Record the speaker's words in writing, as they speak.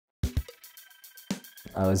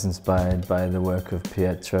I was inspired by the work of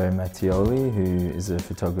Pietro Mattioli, who is a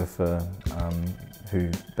photographer who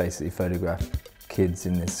basically photographed kids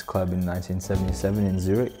in this club in 1977 in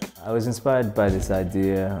Zurich. I was inspired by this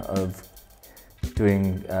idea of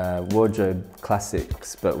doing wardrobe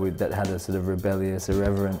classics, but that had a sort of rebellious,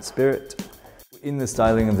 irreverent spirit. In the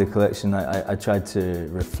styling of the collection, I tried to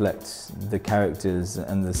reflect the characters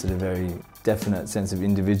and the sort of very definite sense of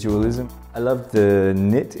individualism. I loved the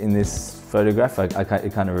knit in this photograph. It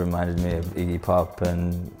kind of reminded me of Iggy Pop,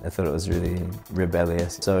 and I thought it was really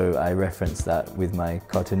rebellious. So I referenced that with my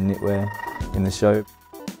cotton knitwear in the show.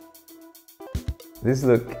 This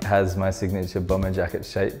look has my signature bomber jacket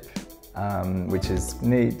shape, which is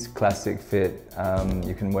neat, classic fit.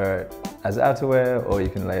 You can wear it as outerwear, or you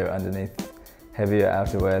can layer it underneath heavier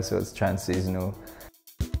outerwear, so it's trans-seasonal.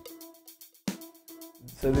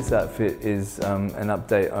 So this outfit is an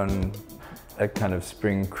update on a kind of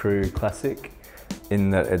spring crew classic,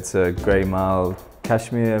 in that it's a grey marl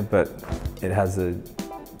cashmere, but it has a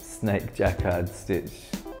snake jacquard stitch.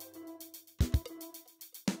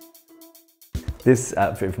 This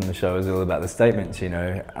outfit from the show is all about the statements, you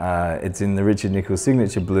know. It's in the Richard Nicoll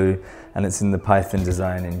signature blue, and it's in the python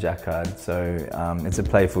design in jacquard, so it's a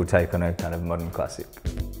playful take on a kind of modern classic.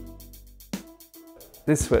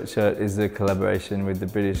 This sweatshirt is a collaboration with the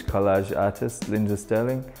British collage artist Linda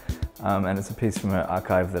Sterling, and it's a piece from her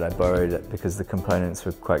archive that I borrowed because the components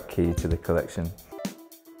were quite key to the collection.